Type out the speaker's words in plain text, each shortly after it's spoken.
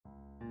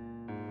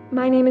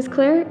My name is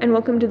Claire, and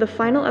welcome to the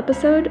final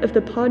episode of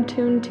the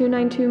PodTune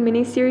 292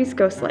 miniseries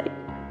Ghostlight.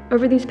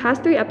 Over these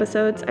past 3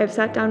 episodes, I've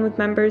sat down with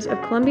members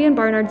of Columbia and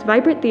Barnard's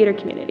vibrant theater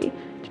community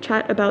to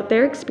chat about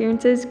their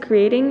experiences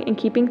creating and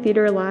keeping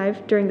theater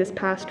alive during this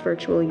past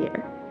virtual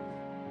year.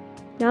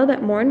 Now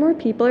that more and more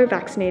people are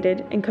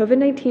vaccinated and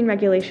COVID-19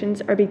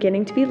 regulations are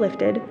beginning to be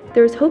lifted,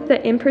 there is hope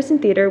that in-person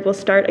theater will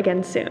start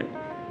again soon.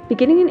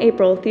 Beginning in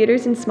April,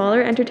 theaters in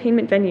smaller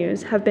entertainment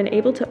venues have been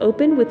able to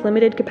open with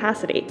limited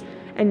capacity,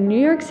 and New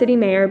York City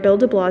Mayor Bill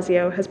de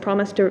Blasio has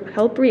promised to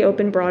help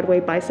reopen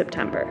Broadway by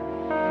September.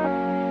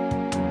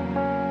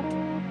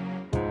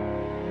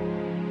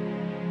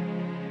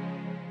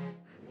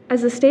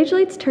 As the stage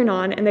lights turn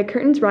on and the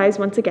curtains rise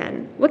once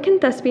again, what can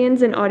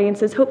thespians and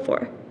audiences hope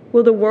for?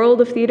 Will the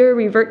world of theater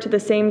revert to the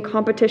same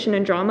competition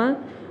and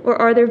drama, or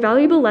are there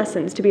valuable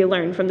lessons to be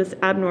learned from this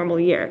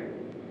abnormal year?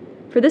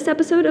 For this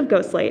episode of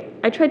Ghostlight,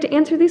 I tried to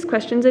answer these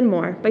questions and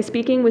more by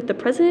speaking with the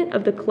president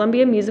of the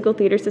Columbia Musical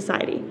Theater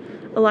Society,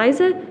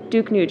 Eliza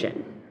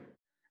Duke-Nugent.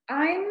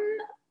 I'm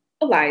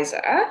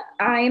Eliza.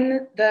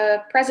 I'm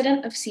the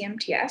president of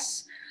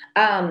CMTS.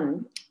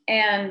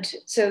 And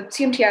so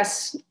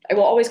CMTS, I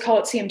will always call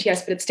it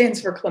CMTS, but it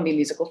stands for Columbia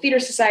Musical Theater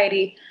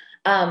Society.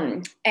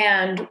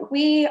 And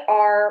we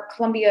are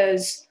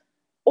Columbia's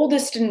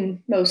oldest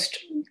and most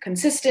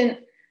consistent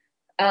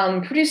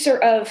producer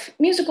of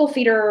musical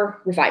theater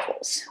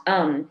revivals.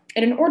 In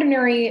an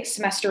ordinary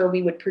semester,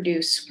 we would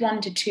produce 1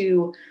 to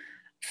 2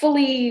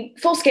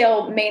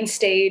 full-scale main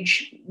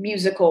stage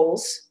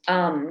musicals,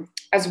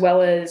 as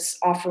well as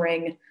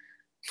offering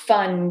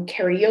fun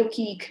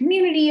karaoke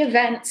community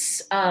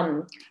events,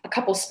 a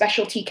couple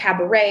specialty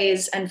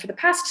cabarets, and for the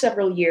past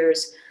several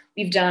years,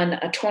 we've done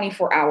a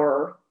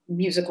 24-hour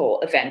musical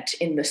event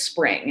in the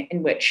spring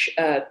in which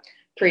a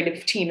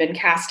creative team and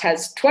cast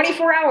has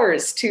 24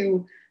 hours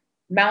to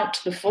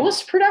mount the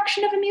fullest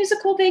production of a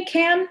musical they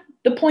can.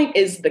 The point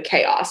is the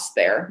chaos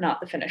there, not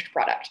the finished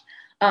product.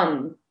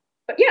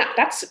 But yeah,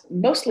 that's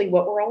mostly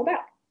what we're all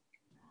about.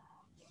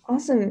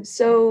 Awesome.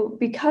 So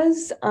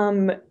because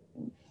the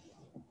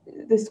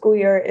school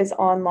year is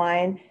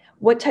online,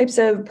 what types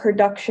of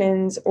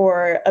productions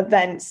or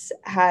events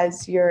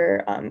has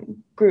your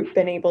group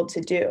been able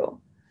to do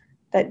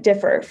that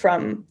differ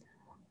from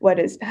what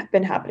has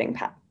been happening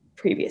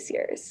previous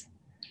years?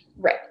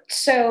 Right.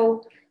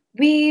 So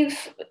we've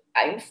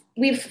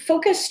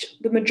focused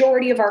the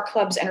majority of our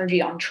club's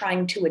energy on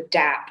trying to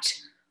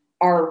adapt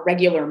our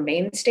regular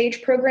main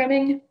stage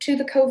programming to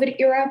the COVID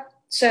era.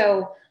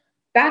 So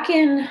back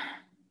in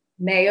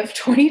May of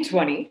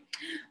 2020,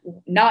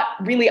 not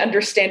really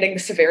understanding the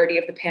severity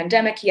of the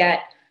pandemic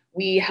yet,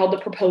 we held a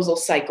proposal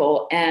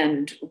cycle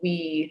and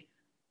we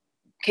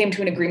came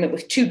to an agreement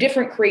with 2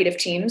 different creative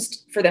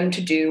teams for them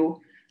to do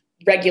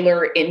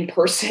regular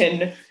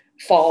in-person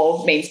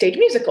fall main stage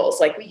musicals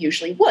like we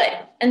usually would.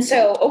 And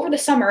so over the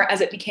summer, as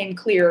it became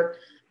clear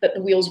that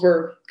the wheels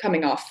were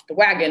coming off the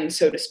wagon,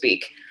 so to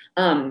speak,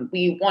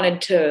 we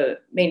wanted to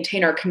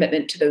maintain our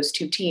commitment to those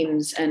 2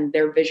 teams and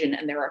their vision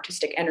and their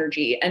artistic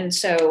energy. And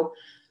so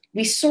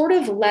we sort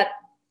of let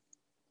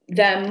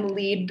them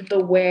lead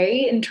the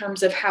way in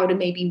terms of how to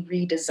maybe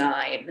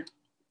redesign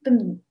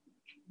the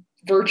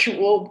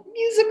virtual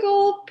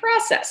musical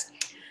process.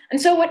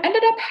 And so what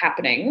ended up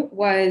happening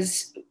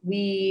was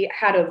we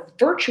had a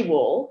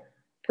virtual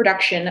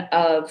production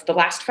of The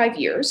Last 5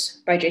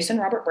 Years by Jason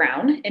Robert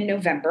Brown in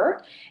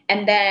November.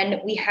 And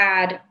then we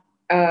had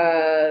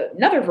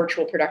another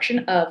virtual production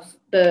of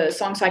the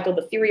song cycle,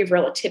 The Theory of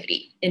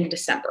Relativity, in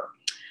December.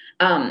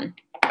 And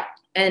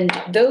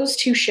those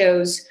 2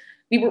 shows,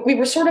 we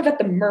were sort of at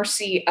the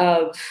mercy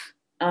of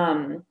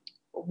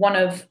one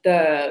of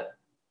the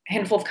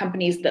handful of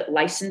companies that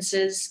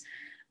licenses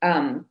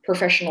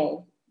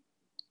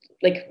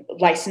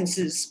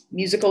licenses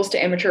musicals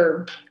to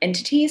amateur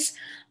entities,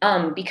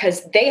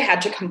 because they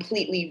had to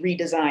completely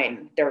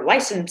redesign their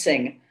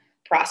licensing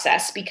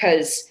process,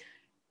 because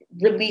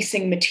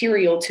releasing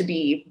material to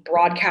be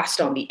broadcast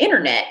on the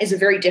internet is a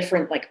very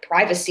different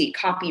privacy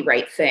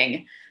copyright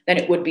thing than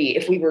it would be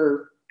if we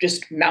were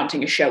just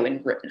mounting a show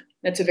in Britain.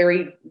 That's a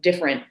very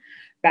different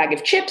bag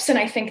of chips, and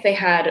I think they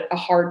had a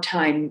hard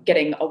time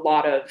getting a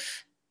lot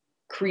of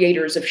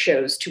creators of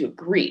shows to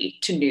agree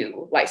to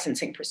new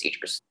licensing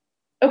procedures.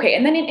 Okay,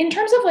 and then in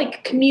terms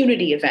of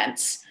community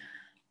events,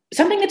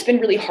 something that's been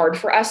really hard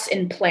for us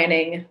in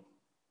planning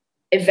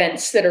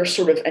events that are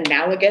sort of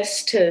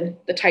analogous to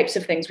the types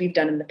of things we've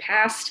done in the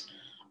past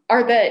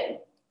are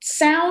that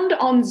sound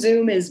on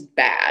Zoom is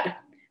bad,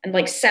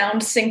 and sound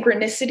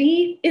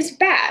synchronicity is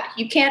bad.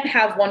 You can't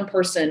have one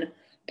person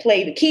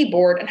play the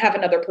keyboard and have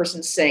another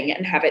person sing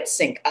and have it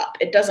sync up.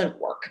 It doesn't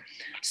work.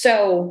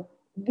 So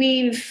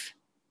we've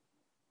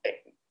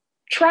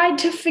tried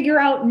to figure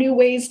out new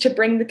ways to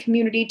bring the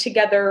community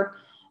together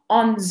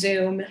on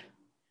Zoom,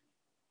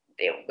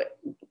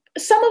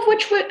 some of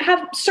which would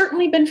have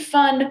certainly been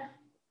fun.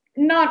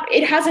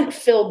 It hasn't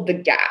filled the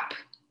gap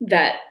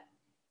that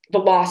the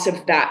loss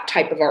of that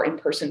type of our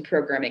in-person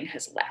programming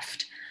has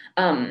left.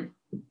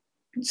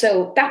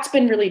 So that's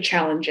been really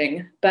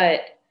challenging,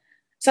 but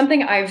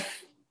something I've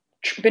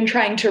been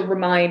trying to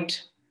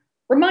remind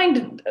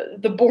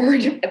the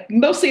board,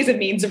 mostly as a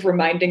means of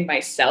reminding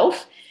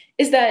myself,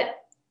 is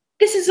that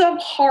this is a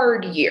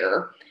hard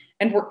year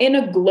and we're in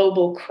a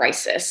global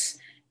crisis.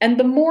 And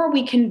the more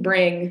we can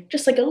bring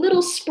just like a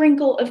little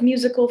sprinkle of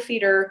musical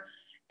theater,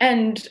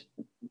 and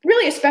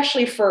really,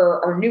 especially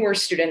for our newer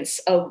students,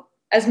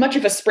 as much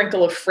of a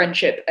sprinkle of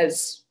friendship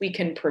as we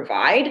can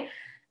provide,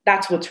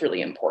 that's what's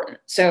really important.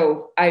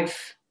 So I've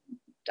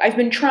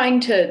been trying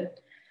to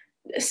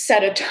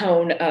set a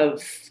tone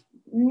of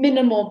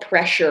minimal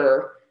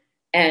pressure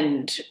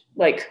and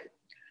like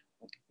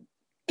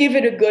give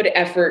it a good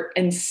effort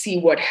and see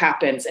what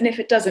happens. And if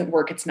it doesn't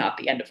work, it's not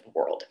the end of the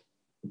world.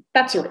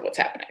 That's sort of what's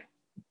happening.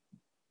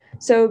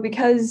 So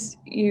because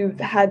you've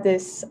had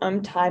this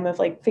time of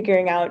like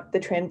figuring out the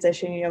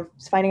transition,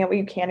 finding out what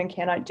you can and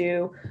cannot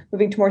do,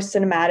 moving to more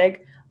cinematic,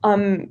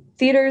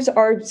 theaters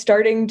are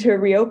starting to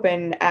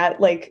reopen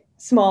at like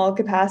small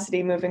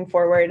capacity moving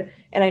forward.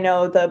 And I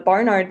know the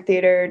Barnard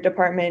Theater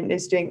Department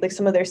is doing like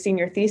some of their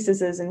senior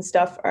theses and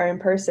stuff are in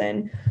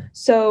person.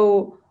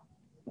 So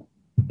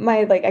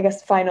my I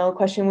guess final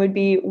question would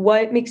be,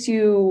 what makes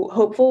you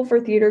hopeful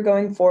for theater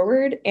going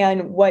forward?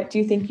 And what do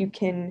you think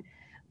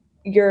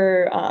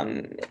your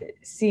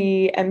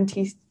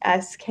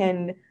CMTS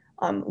can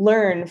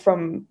learn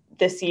from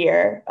this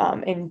year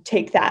and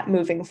take that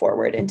moving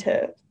forward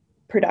into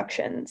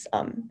productions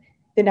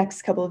the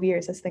next couple of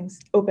years as things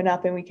open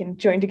up and we can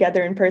join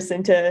together in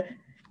person to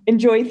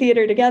enjoy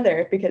theater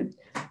together? Because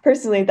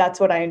personally, that's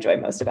what I enjoy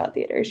most about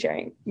theater,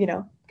 sharing,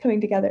 coming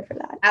together for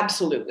that.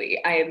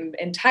 Absolutely. I am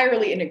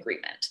entirely in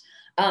agreement.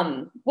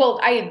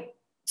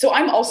 So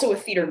I'm also a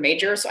theater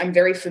major, so I'm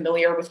very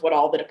familiar with what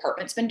all the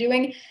department's been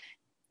doing.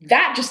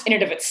 That just in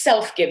and of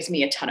itself gives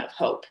me a ton of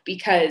hope,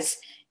 because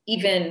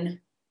even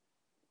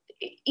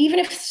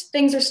if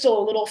things are still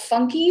a little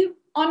funky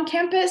on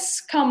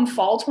campus come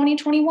fall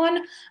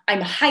 2021,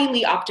 I'm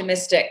highly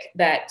optimistic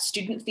that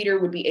student theater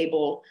would be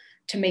able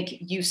to make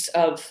use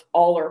of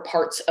all or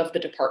parts of the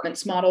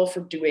department's model for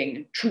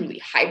doing truly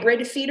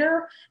hybrid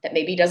theater that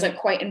maybe doesn't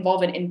quite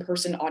involve an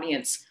in-person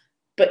audience,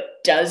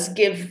 but does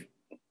give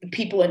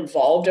people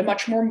involved a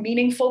much more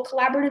meaningful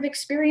collaborative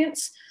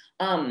experience.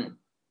 I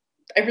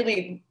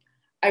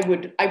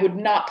would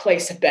not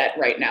place a bet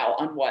right now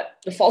on what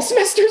the fall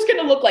semester is going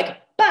to look like,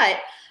 but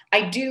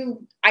I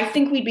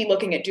think we'd be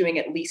looking at doing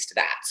at least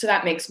that. So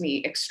that makes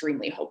me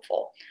extremely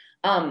hopeful.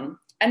 And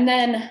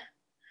then,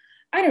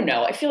 I don't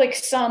know, I feel like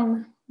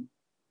some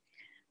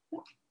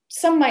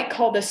might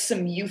call this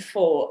some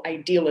youthful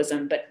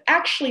idealism, but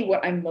actually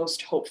what I'm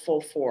most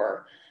hopeful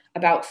for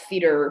about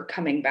theater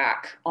coming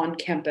back on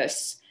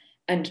campus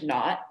and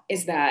not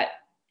is that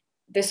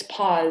this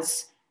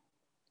pause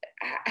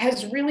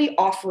has really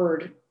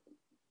offered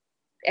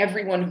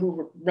everyone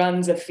who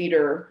runs a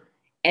theater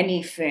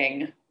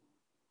anything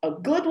a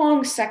good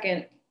long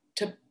second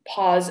to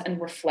pause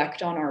and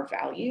reflect on our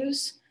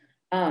values.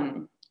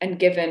 And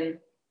given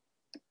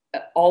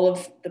all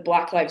of the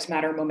Black Lives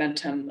Matter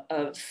momentum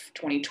of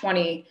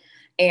 2020,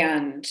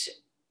 and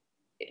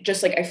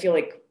just like I feel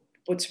like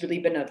what's really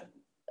been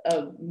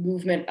a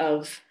movement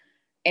of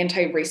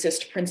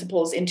anti-racist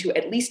principles into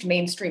at least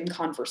mainstream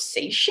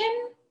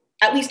conversation,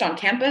 at least on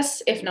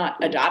campus, if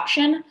not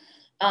adoption,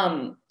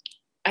 I'm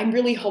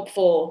really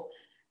hopeful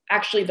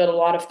actually that a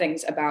lot of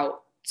things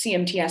about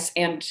CMTS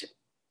and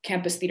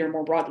campus theater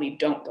more broadly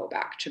don't go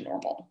back to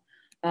normal.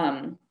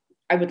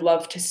 I would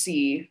love to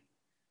see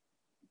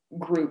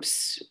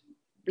groups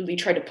really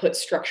try to put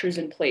structures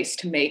in place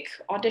to make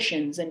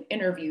auditions and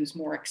interviews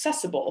more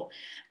accessible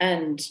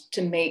and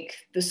to make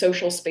the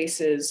social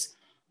spaces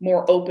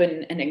more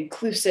open and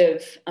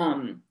inclusive,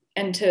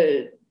 and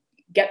to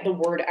get the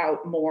word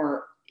out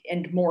more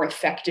and more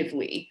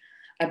effectively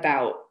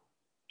about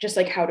just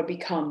like how to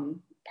become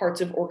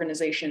parts of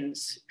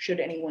organizations should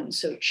anyone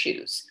so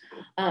choose.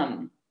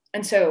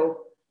 And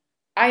so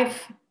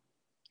I've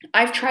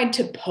tried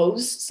to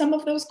pose some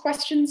of those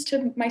questions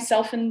to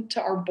myself and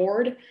to our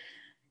board.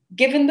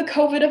 Given the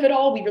COVID of it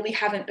all, we really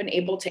haven't been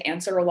able to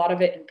answer a lot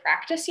of it in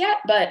practice yet,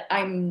 but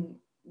I'm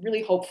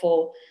really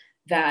hopeful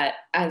that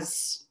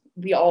as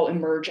we all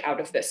emerge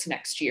out of this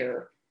next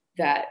year,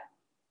 that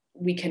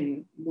we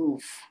can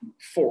move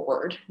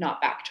forward, not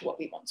back to what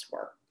we once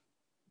were.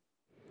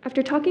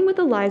 After talking with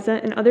Eliza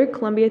and other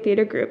Columbia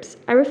Theater groups,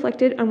 I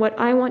reflected on what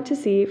I want to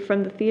see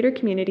from the theater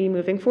community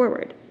moving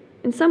forward.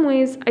 In some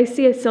ways, I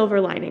see a silver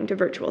lining to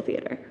virtual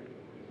theater.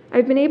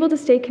 I've been able to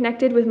stay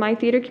connected with my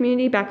theater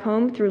community back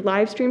home through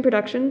live stream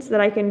productions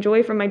that I can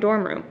enjoy from my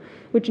dorm room,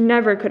 which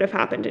never could have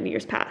happened in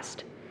years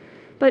past.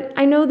 But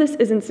I know this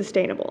isn't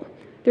sustainable.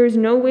 There is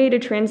no way to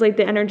translate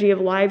the energy of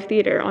live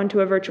theater onto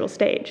a virtual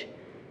stage.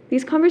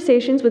 These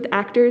conversations with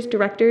actors,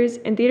 directors,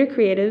 and theater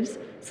creatives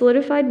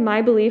solidified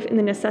my belief in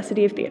the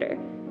necessity of theater.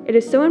 It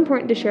is so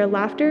important to share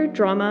laughter,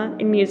 drama,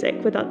 and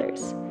music with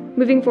others.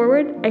 Moving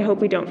forward, I hope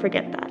we don't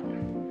forget that.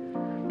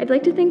 I'd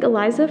like to thank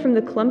Eliza from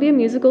the Columbia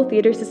Musical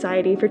Theater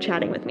Society for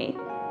chatting with me.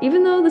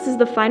 Even though this is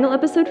the final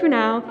episode for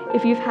now,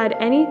 if you've had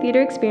any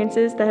theater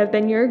experiences that have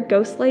been your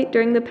ghost light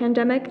during the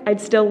pandemic, I'd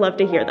still love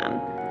to hear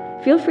them.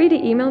 feel free to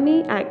email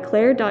me at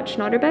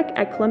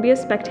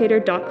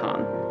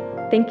claire.schnotterbeck@columbiaspectator.com.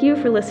 Thank you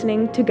for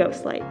listening to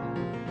Ghostlight.